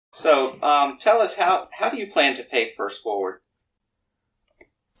So, tell us, how do you plan to pay First forward?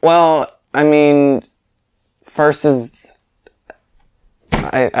 Well, I mean, First is...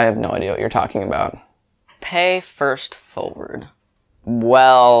 I have no idea what you're talking about. Pay First forward.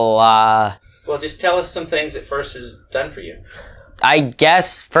 Well, Well, just tell us some things that First has done for you. I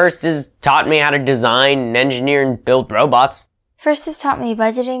guess First has taught me how to design and engineer and build robots. First has taught me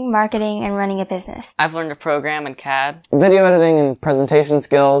budgeting, marketing, and running a business. I've learned to program in CAD. Video editing and presentation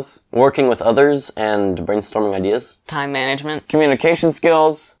skills. Working with others and brainstorming ideas. Time management. Communication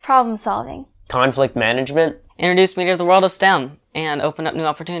skills. Problem solving. Conflict management. Introduced me to the world of STEM and opened up new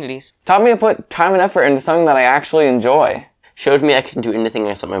opportunities. Taught me to put time and effort into something that I actually enjoy. Showed me I can do anything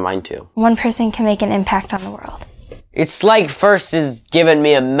I set my mind to. One person can make an impact on the world. It's like First has given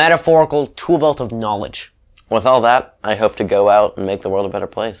me a metaphorical tool belt of knowledge. With all that, I hope to go out and make the world a better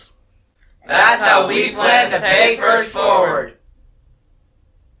place. That's how we plan to pay First forward.